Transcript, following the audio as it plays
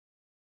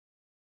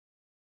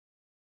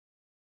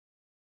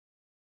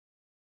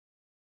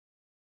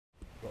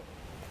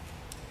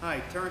Hi,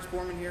 Terrence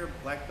Boorman here,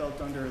 black belt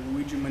under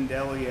Luigi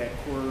Mondelli at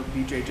Core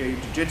BJJ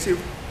Jiu-Jitsu.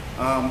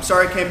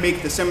 Sorry I can't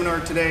make the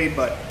seminar today,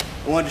 but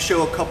I wanted to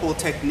show a couple of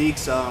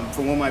techniques for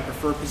one of my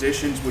preferred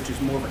positions, which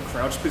is more of a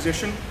crouch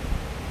position.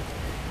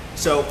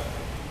 So,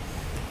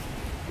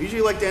 I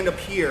usually like to end up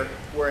here,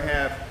 where I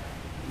have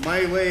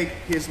my leg,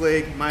 his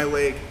leg, my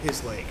leg,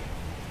 his leg.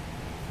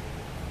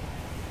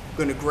 I'm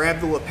going to grab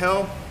the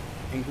lapel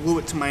and glue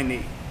it to my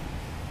knee.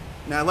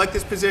 Now I like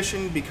this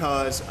position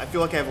because I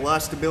feel like I have a lot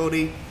of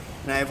stability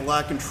and I have a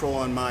lot of control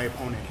on my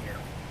opponent here.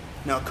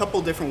 Now a couple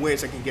different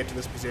ways I can get to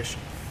this position.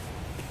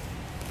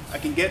 I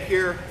can get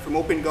here from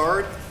open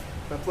guard.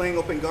 If I'm playing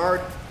open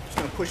guard, I'm just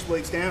going to push the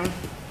legs down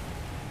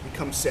and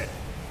come sit.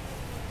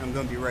 I'm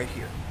going to be right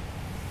here.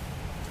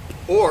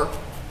 Or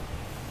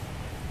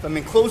if I'm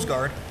in closed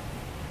guard,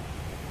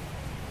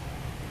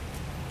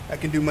 I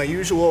can do my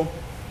usual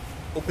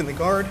open the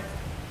guard,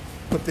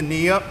 put the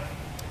knee up,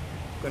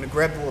 I'm going to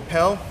grab the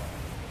lapel,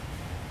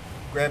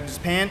 grab his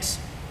pants,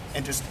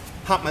 and just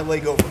hop my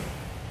leg over,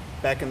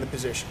 back in the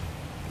position.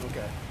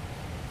 Okay.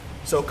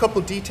 So a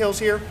couple details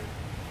here.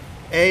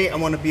 I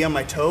want to be on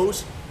my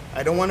toes.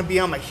 I don't want to be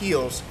on my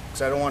heels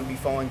because I don't want to be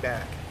falling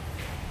back.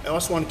 I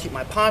also want to keep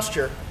my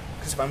posture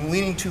because if I'm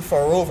leaning too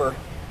far over,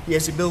 he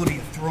has the ability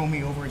to throw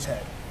me over his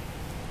head.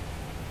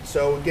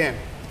 So again,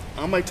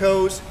 on my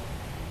toes,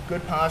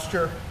 good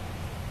posture.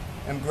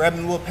 I'm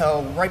grabbing the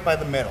lapel right by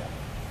the middle.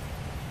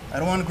 I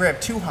don't want to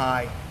grab too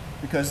high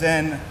because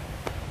then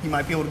he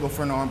might be able to go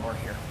for an armbar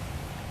here.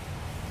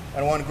 I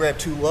don't want to grab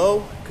too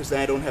low because then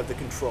I don't have the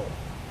control.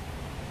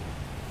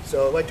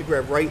 So I like to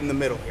grab right in the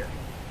middle here.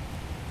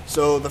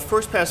 So the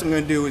first pass I'm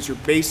going to do is your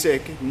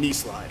basic knee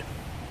slide.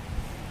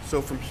 So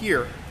from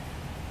here,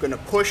 I'm going to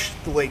push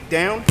the leg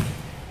down,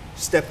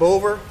 step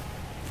over,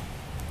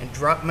 and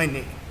drop my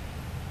knee.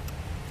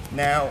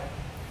 Now,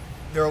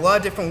 there are a lot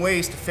of different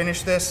ways to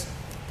finish this.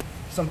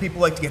 Some people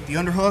like to get the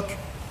underhook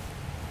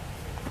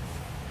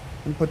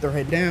and put their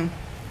head down.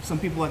 Some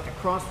people like to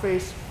cross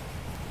face.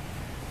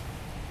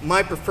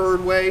 My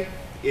preferred way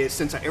is,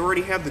 since I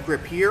already have the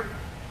grip here,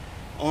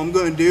 all I'm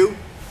going to do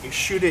is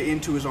shoot it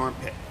into his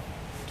armpit,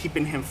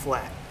 keeping him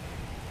flat.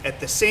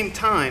 At the same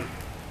time,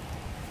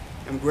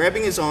 I'm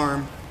grabbing his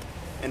arm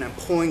and I'm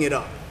pulling it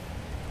up.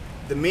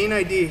 The main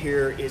idea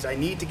here is I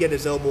need to get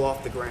his elbow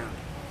off the ground.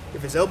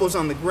 If his elbow's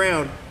on the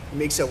ground, it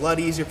makes it a lot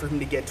easier for him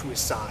to get to his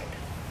side.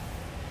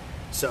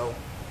 So,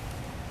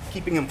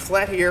 keeping him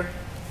flat here,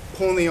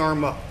 pulling the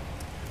arm up.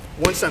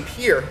 Once I'm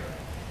here,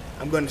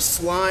 I'm going to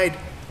slide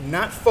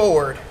not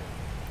forward,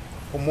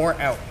 but more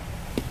out.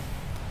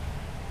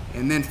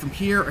 And then from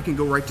here, I can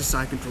go right to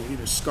side control,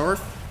 either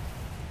scarf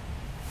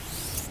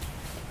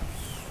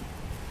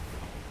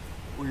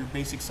or your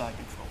basic side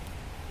control.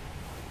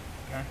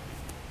 Okay?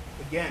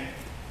 Again,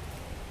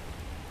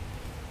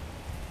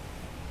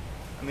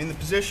 I'm in the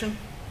position.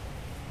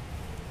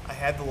 I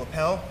have the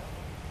lapel,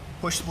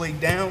 push the leg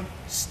down,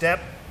 step,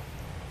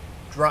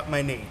 drop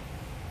my knee.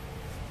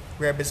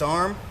 Grab his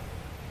arm,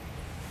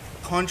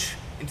 punch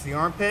into the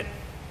armpit,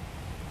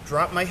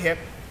 drop my hip,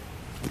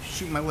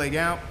 shoot my leg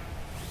out,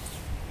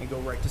 and go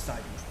right to side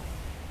control.